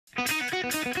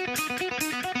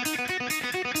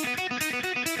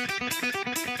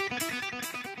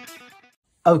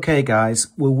Okay guys,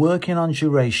 we're working on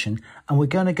duration and we're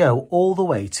going to go all the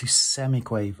way to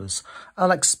semiquavers. I'll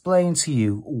explain to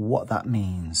you what that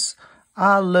means.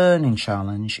 Our learning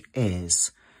challenge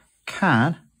is,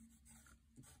 can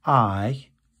I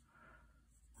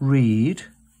read,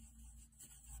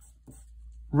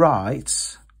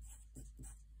 write,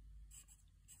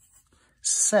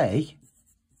 say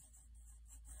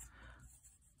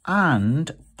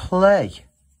and play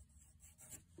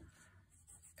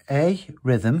a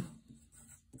rhythm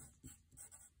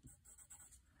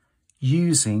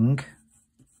using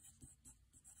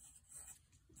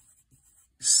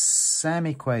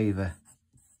semiquaver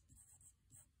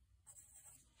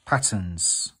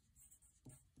patterns?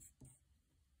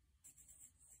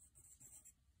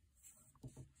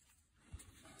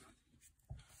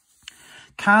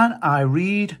 Can I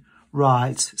read,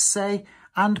 write, say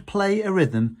and play a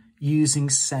rhythm using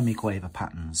semiquaver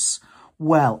patterns?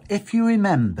 Well, if you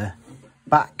remember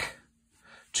back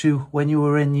to when you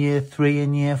were in year 3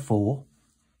 and year 4,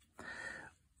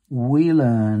 we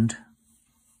learned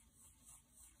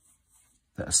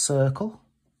that a circle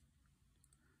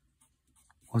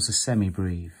was a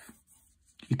semibreve.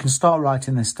 You can start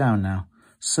writing this down now.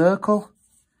 Circle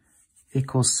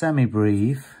equals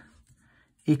semibreve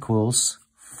equals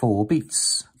 4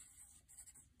 beats.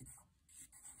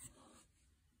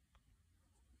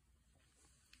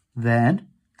 Then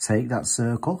take that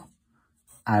circle,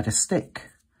 add a stick,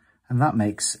 and that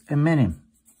makes a minim.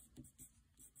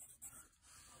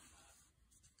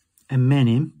 A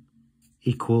minim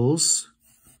equals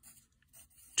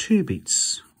 2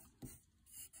 beats.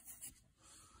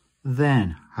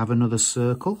 Then have another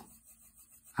circle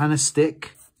and a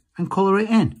stick and colour it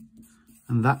in,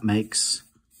 and that makes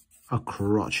a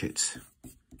crotchet.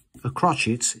 A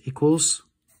crotchet equals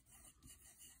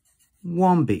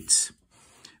 1 beat.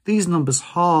 These numbers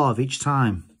halve each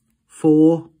time.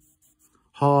 4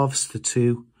 halves to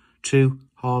 2, 2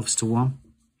 halves to 1.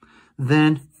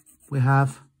 Then we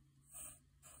have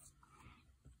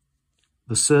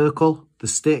the circle, the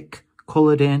stick,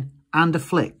 coloured in, and a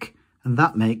flick, and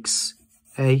that makes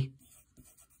a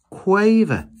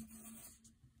quaver.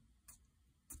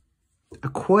 A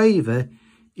quaver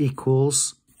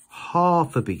equals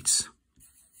half a beat.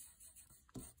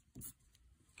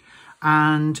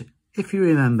 And if you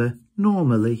remember,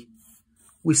 normally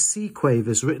we see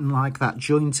quavers written like that,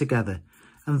 joined together,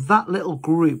 and that little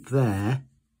group there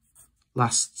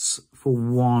lasts for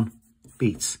 1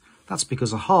 beat. That's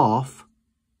because a half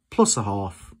plus a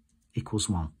half equals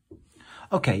 1.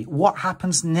 Okay, what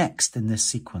happens next in this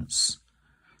sequence?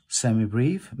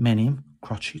 Semibreve, minim,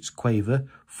 crotchet, quaver,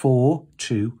 4,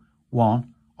 2,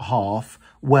 1, a half.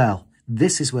 Well,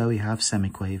 this is where we have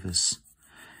semiquavers.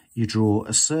 You draw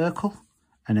a circle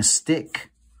and a stick,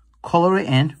 colour it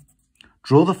in,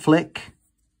 draw the flick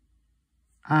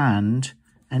and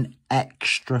an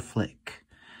extra flick,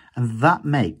 and that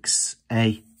makes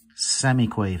a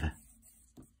semiquaver.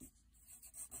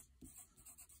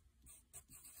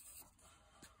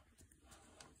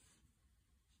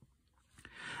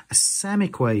 A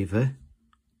semiquaver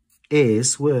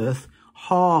is worth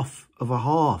half of a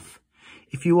half.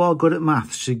 If you are good at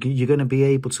maths, you're going to be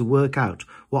able to work out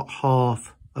what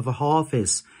half of a half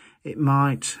is. It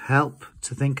might help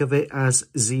to think of it as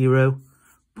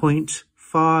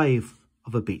 0.5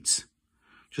 of a beat.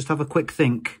 Just have a quick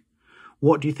think.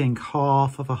 What do you think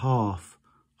half of a half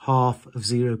of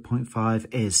 0.5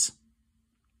 is?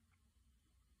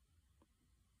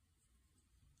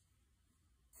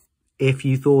 If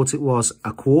you thought it was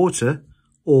a quarter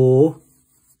or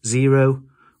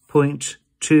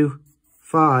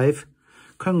 0.25,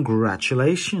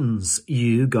 congratulations,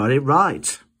 you got it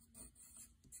right.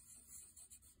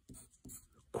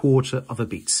 Quarter of a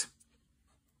beat.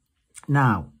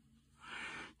 Now,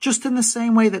 just in the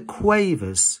same way that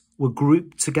quavers were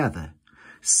grouped together,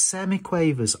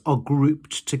 semiquavers are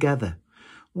grouped together.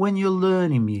 When you're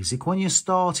learning music, when you're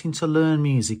starting to learn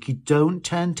music, you don't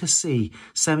tend to see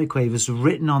semiquavers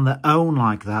written on their own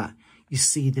like that. You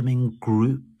see them in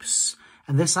groups.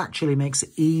 And this actually makes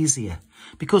it easier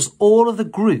because all of the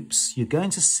groups you're going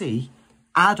to see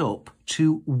add up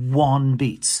to 1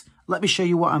 beat. Let me show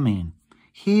you what I mean.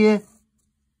 Here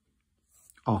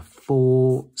are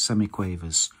 4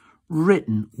 semiquavers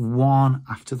written one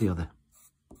after the other.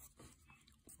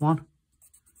 1,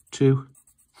 2,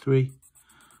 3,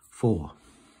 4.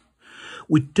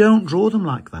 We don't draw them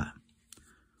like that.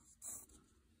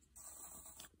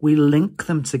 We link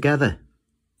them together.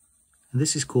 And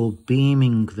this is called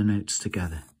beaming the notes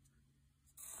together.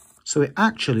 So it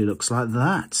actually looks like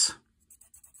that.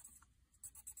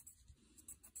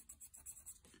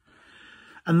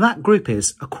 And that group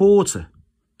is a quarter,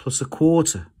 plus a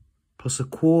quarter, plus a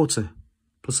quarter,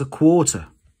 plus a quarter.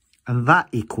 And that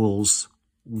equals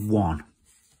 1.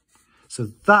 So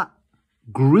that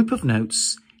group of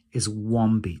notes is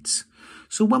 1 beat.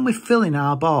 So when we fill in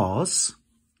our bars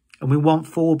and we want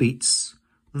 4 beats,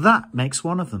 that makes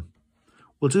one of them.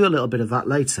 We'll do a little bit of that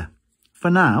later.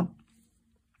 For now,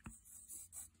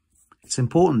 it's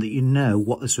important that you know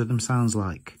what this rhythm sounds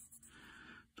like.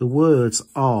 The words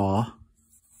are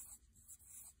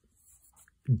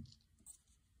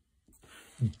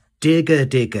digger,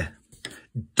 digger,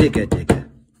 digger, digger,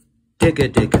 digger,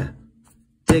 digger,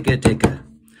 digger, digger.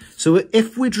 So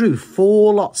if we drew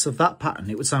 4 lots of that pattern,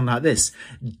 it would sound like this.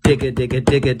 Digger, digger,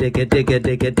 digger, digger, digger,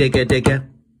 digger, digger, digger.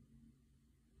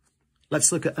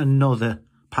 Let's look at another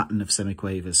pattern of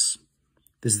semiquavers.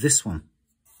 There's this one.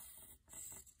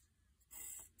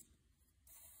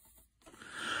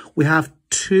 We have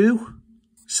 2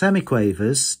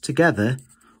 semiquavers together,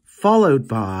 followed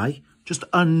by just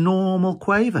a normal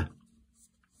quaver.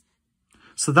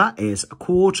 So that is a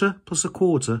quarter plus a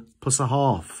quarter plus a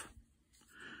half.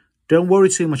 Don't worry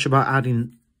too much about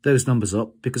adding those numbers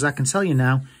up, because I can tell you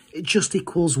now, it just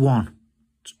equals 1.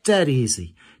 It's dead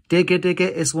easy. Digger, digger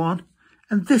is 1,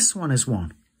 and this one is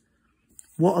 1.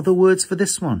 What are the words for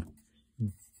this one?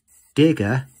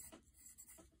 Digger,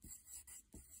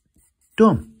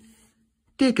 dum.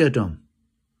 Digger, dum.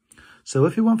 So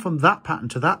if you went from that pattern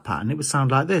to that pattern, it would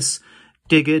sound like this.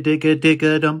 Digger, digger,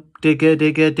 digger, dum. Digger,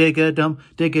 digger, digger, dum.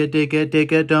 Digger, digger,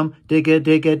 digger, dum. Digger,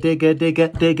 digger, digger, digger.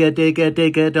 Digger, digger,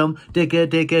 digger, dum. Digger,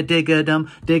 digger, digger, dum.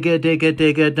 Digger, digger,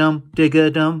 digger, dum. Digger,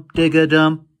 dum, digger,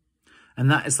 dum. And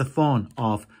that is the fun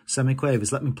of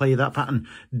semiquavers. Let me play you that pattern.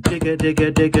 Digger,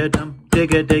 digger, digger, dum.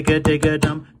 Digger, digger, digger,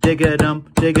 dum. Digger,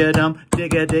 dum, digger, dum.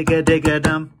 Digger, digger, digger,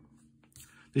 dum.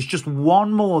 There's just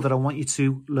one more that I want you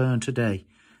to learn today.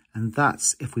 And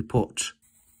that's if we put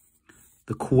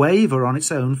the quaver on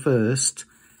its own first,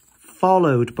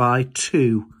 followed by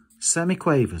 2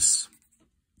 semiquavers.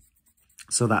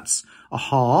 So that's a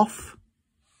half,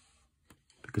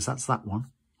 because that's that one,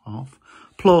 half,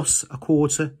 plus a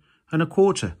quarter and a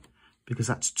quarter, because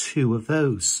that's 2 of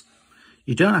those.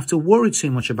 You don't have to worry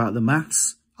too much about the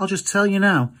maths. I'll just tell you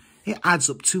now, it adds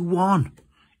up to 1.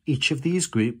 Each of these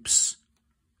groups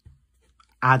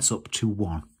adds up to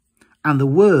 1. And the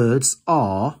words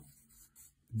are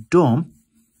dum,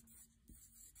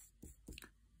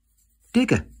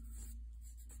 digger.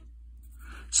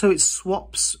 So it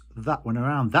swaps that one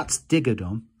around. That's digger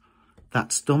dum,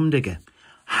 that's dum digger.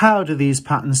 How do these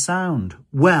patterns sound?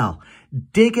 Well,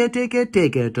 digger, digger,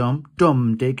 digger, dum,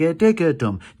 dum, digger, digger,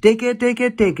 dum, digger,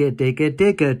 digger, digger, digger,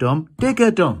 digger, dum,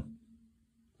 digger, dum.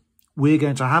 We're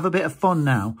going to have a bit of fun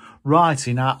now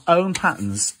writing our own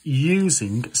patterns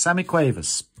using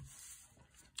semiquavers.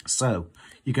 So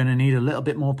you're going to need a little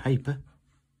bit more paper,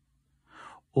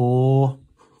 or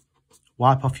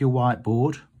wipe off your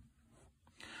whiteboard.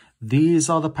 These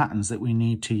are the patterns that we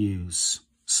need to use.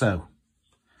 So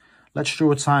let's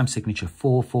draw a time signature,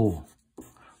 4-4.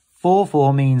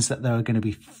 4-4 means that there are going to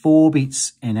be 4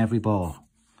 beats in every bar.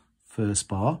 First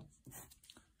bar,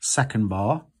 second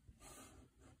bar,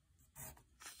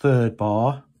 third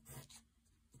bar,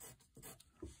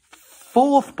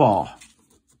 fourth bar.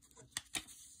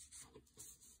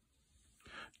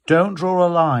 Don't draw a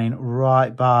line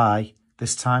right by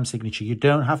this time signature. You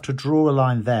don't have to draw a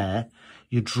line there.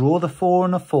 You draw the 4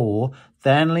 and a 4,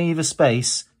 then leave a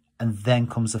space, and then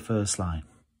comes the first line.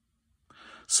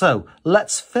 So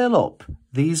let's fill up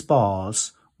these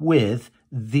bars with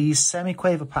these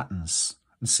semiquaver patterns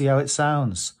and see how it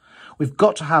sounds. We've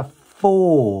got to have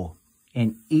 4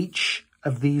 in each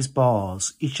of these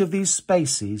bars. Each of these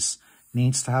spaces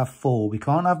needs to have 4. We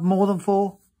can't have more than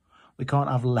 4. We can't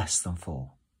have less than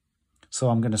 4. So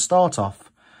I'm going to start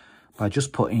off by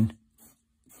just putting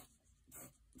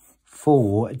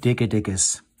 4 digger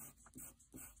diggers.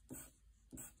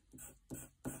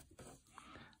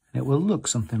 And it will look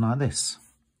something like this.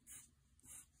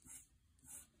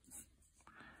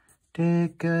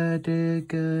 Digger,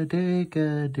 digger,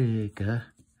 digger, digger.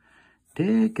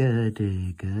 Digger,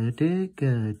 digger,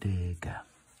 digger, digger.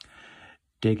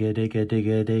 Digger, digger,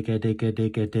 digger, digger, digger,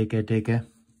 digger, digger, digger.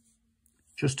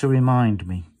 Just to remind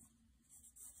me,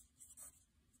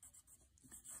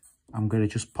 I'm going to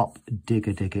just pop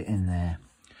digger, digger in there.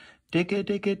 Digger,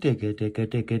 digger, digger, digger,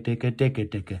 digger, digger, digger,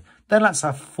 digger. Then let's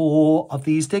have 4 of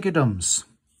these digger dums.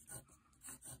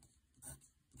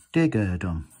 Digger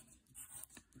dum.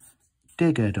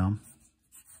 Digger dum.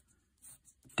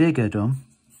 Digger dum.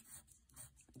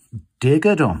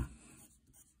 Digger dum.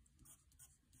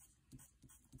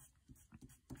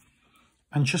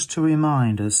 And just to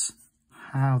remind us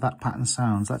how that pattern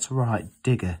sounds, let's write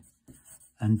digger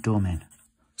and dum in.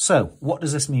 So what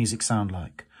does this music sound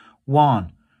like?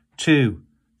 1, 2,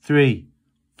 3,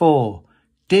 4.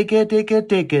 Digger, digger,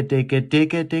 digger, digger,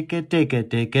 digger, digger, digger,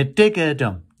 digger, digger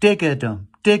dum, digger dum,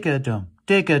 digger dum,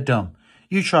 digger dum.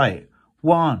 You try it.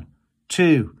 1,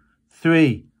 2,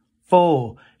 3,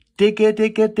 4. Digger,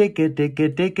 digger, digger, digger,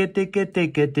 digger, digger,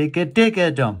 digger, digger,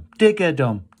 digger dum, digger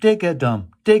dum, digger dum,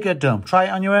 digger dum. Try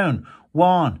it on your own.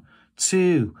 1,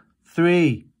 2,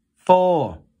 3,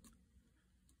 4.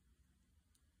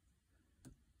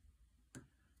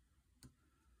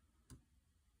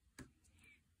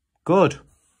 Good.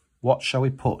 What shall we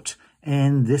put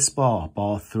in this bar,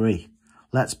 bar 3?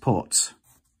 Let's put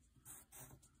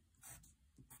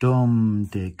dum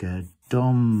digger,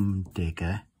 dum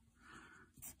digger,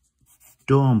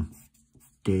 dum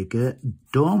digger,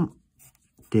 dum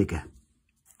digger.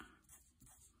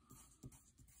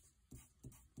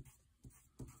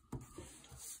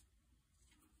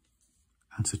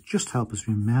 And to just help us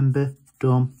remember,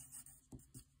 dum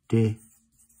digger.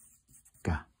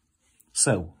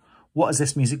 So, what is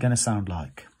this music going to sound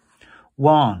like?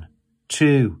 1,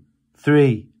 2,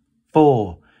 3,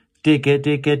 4. Digger,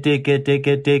 digger, digger,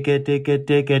 digger, digger, digger,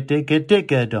 digger, digger,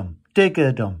 digger dum,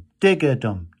 digger dum, digger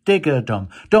dum, digger dum,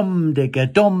 dum digger,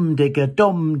 dum digger,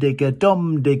 dum digger,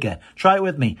 dum digger. Try it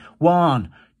with me. 1,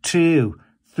 2,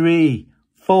 3,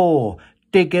 4.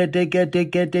 Digger, digger,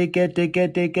 digger, digger, digger,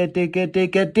 digger, digger,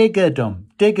 digger, digger dum,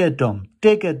 digger dum,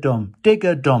 digger dum,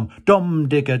 digger dum, dum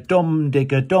digger, dum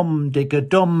digger, dum digger,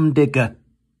 dum digger.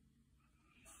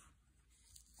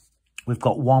 We've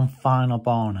got one final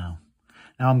bar now.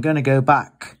 Now I'm going to go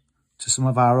back to some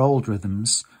of our old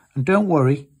rhythms, and don't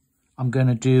worry, I'm going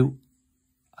to do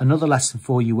another lesson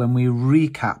for you when we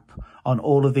recap on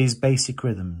all of these basic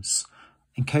rhythms.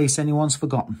 In case anyone's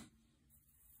forgotten,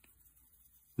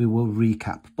 we will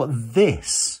recap. But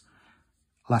this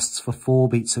lasts for 4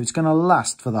 beats, so it's going to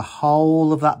last for the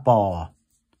whole of that bar.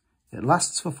 It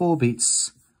lasts for 4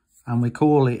 beats, and we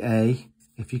call it a,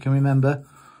 if you can remember,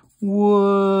 world.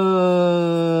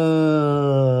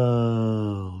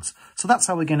 So that's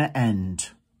how we're going to end.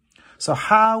 So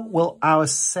how will our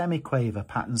semiquaver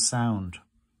pattern sound?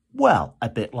 Well, a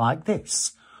bit like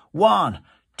this. 1,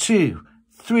 2,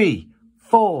 3,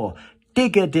 4.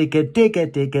 Digger, digger, digger,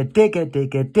 digger, digger,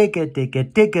 digger, digger, digger,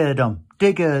 digger dum,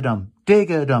 digger dum,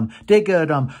 digger dum, digger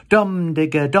dum, dum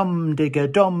digger, dum digger,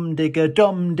 dum digger,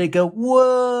 dum digger, world.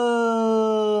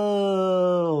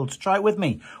 Try it with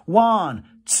me. 1,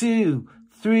 2,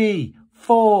 3,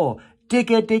 4.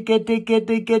 Digger, digger, digger,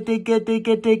 digger, digger, digger,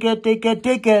 digger, digger,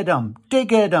 digger dum,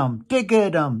 digger dum, digger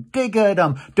dum, digger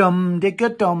dum, dum digger,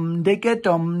 dum digger,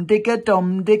 dum digger,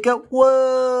 dum digger,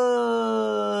 world.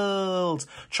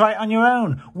 Try it on your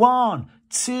own. 1,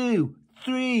 2,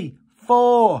 3,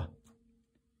 4.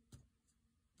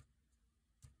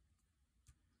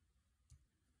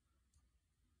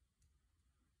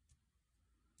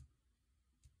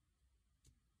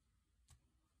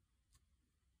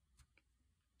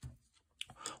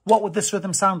 What would this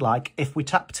rhythm sound like if we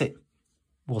tapped it?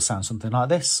 Will sound something like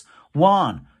this.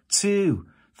 1, 2,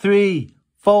 3,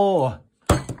 4.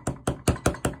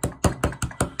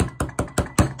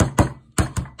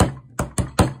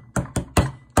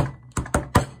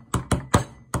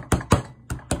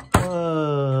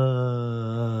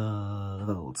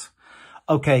 World.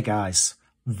 Okay, guys,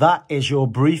 that is your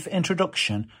brief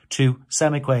introduction to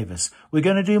semiquavers. We're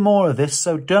going to do more of this,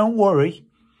 so don't worry.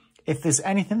 If there's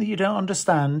anything that you don't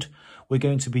understand, we're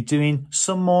going to be doing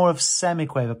some more of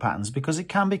semiquaver patterns because it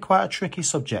can be quite a tricky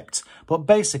subject. But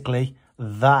basically,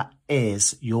 that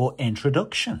is your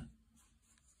introduction.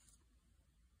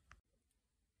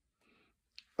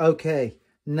 Okay,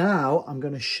 now I'm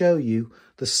going to show you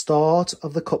the start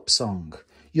of the cup song.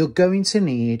 You're going to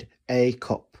need a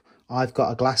cup. I've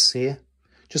got a glass here.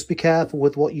 Just be careful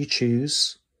with what you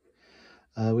choose.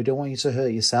 We don't want you to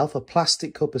hurt yourself. A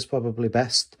plastic cup is probably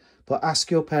best. But ask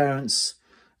your parents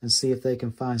and see if they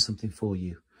can find something for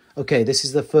you. Okay, this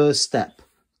is the first step.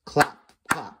 Clap,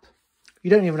 clap. You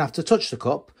don't even have to touch the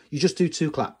cup. You just do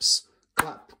 2 claps.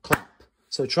 Clap, clap.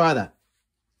 So try that.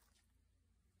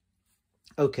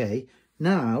 Okay,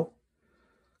 now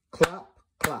clap,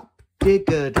 clap,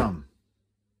 digger-dum.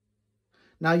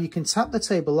 Now you can tap the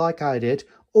table like I did,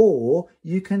 or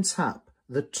you can tap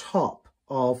the top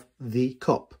of the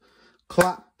cup.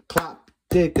 Clap, clap,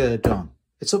 digger-dum.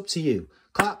 It's up to you.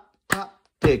 Clap, clap,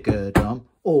 digger-dum,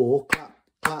 or clap,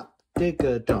 clap,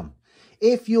 digger-dum.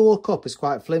 If your cup is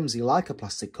quite flimsy like a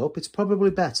plastic cup, it's probably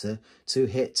better to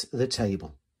hit the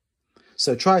table.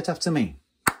 So try it after me.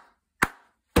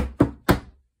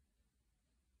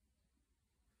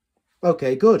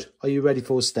 Okay, good. Are you ready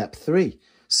for step 3?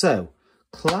 So,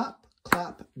 clap,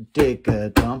 clap,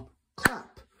 dig-a-dum,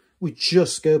 clap. We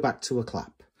just go back to a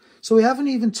clap. So we haven't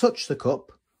even touched the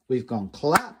cup. We've gone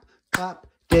clap, clap,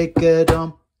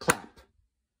 dig-a-dum, clap.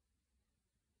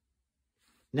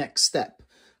 Next step.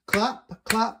 Clap,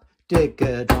 clap,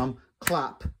 dig-a-dum,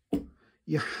 clap.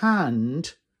 Your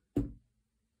hand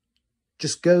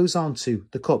just goes onto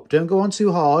the cup. Don't go on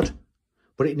too hard,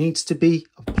 but it needs to be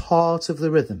a part of the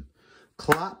rhythm.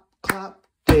 Clap, clap,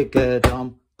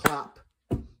 dig-a-dum, clap.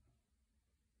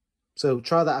 So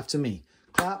try that after me.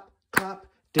 Clap, clap,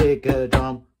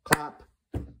 dig-a-dum, clap.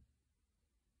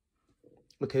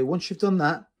 Okay, once you've done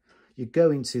that, you're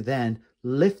going to then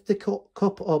lift the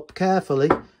cup up carefully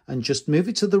and just move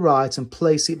it to the right and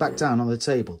place it back down on the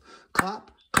table. Clap,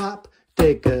 clap,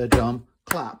 dig-a-dum,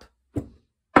 clap.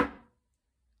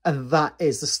 And that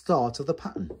is the start of the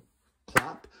pattern.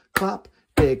 Clap, clap,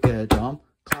 dig-a-dum,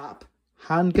 clap.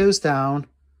 Hand goes down.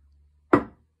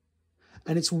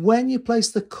 And it's when you place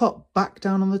the cup back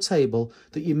down on the table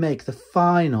that you make the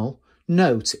final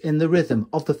note in the rhythm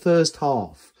of the first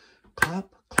half.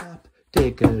 Clap, clap,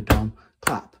 dig-a-dum,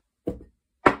 clap.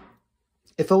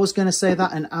 If I was going to say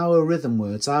that in our rhythm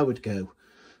words, I would go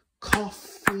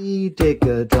coffee,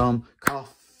 dig-a-dum,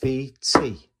 coffee,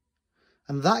 tea.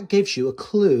 And that gives you a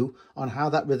clue on how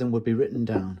that rhythm would be written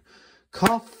down.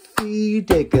 Coffee,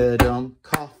 dig-a-dum,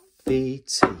 coffee,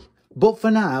 tea. But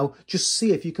for now, just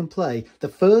see if you can play the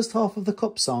first half of the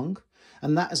cup song,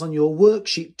 and that is on your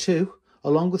worksheet too,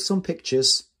 along with some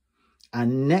pictures.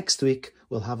 And next week,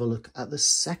 we'll have a look at the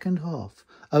second half.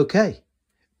 Okay,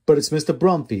 but it's Mr.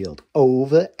 Bromfield,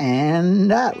 over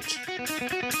and out.